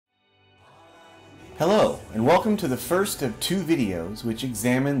Hello, and welcome to the first of two videos which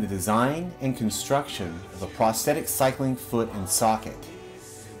examine the design and construction of a prosthetic cycling foot and socket.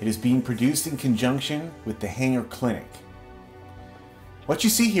 It is being produced in conjunction with the Hanger Clinic. What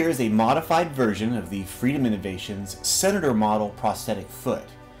you see here is a modified version of the Freedom Innovations Senator model prosthetic foot.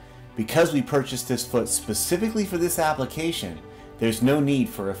 Because we purchased this foot specifically for this application, there's no need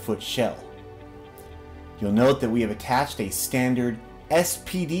for a foot shell. You'll note that we have attached a standard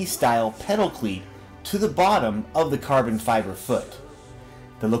SPD style pedal cleat to the bottom of the carbon fiber foot.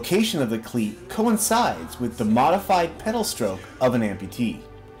 The location of the cleat coincides with the modified pedal stroke of an amputee.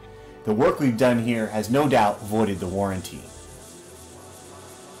 The work we've done here has no doubt voided the warranty.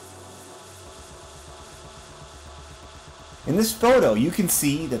 In this photo, you can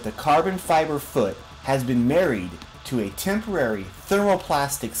see that the carbon fiber foot has been married to a temporary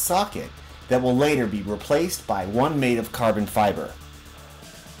thermoplastic socket that will later be replaced by one made of carbon fiber.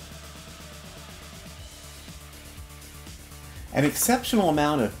 An exceptional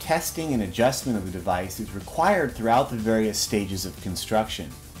amount of testing and adjustment of the device is required throughout the various stages of construction.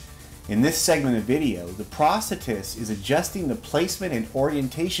 In this segment of video, the prosthetist is adjusting the placement and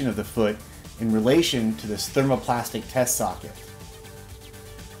orientation of the foot in relation to this thermoplastic test socket.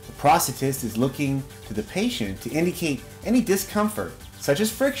 The prosthetist is looking to the patient to indicate any discomfort, such as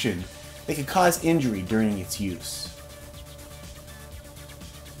friction, that could cause injury during its use.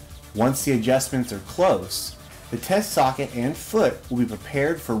 Once the adjustments are close, the test socket and foot will be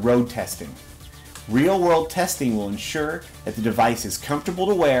prepared for road testing. Real-world testing will ensure that the device is comfortable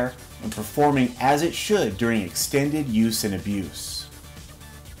to wear and performing as it should during extended use and abuse.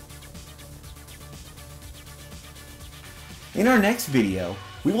 In our next video,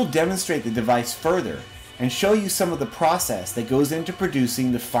 we will demonstrate the device further and show you some of the process that goes into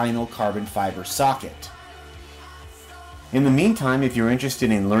producing the final carbon fiber socket. In the meantime, if you're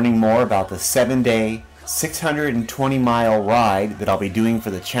interested in learning more about the 7-day 620-mile ride that I'll be doing for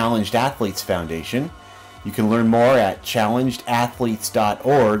the Challenged Athletes Foundation, you can learn more at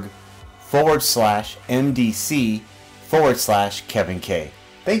challengedathletes.org/MDC/Kevin K.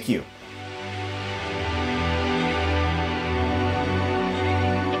 Thank you.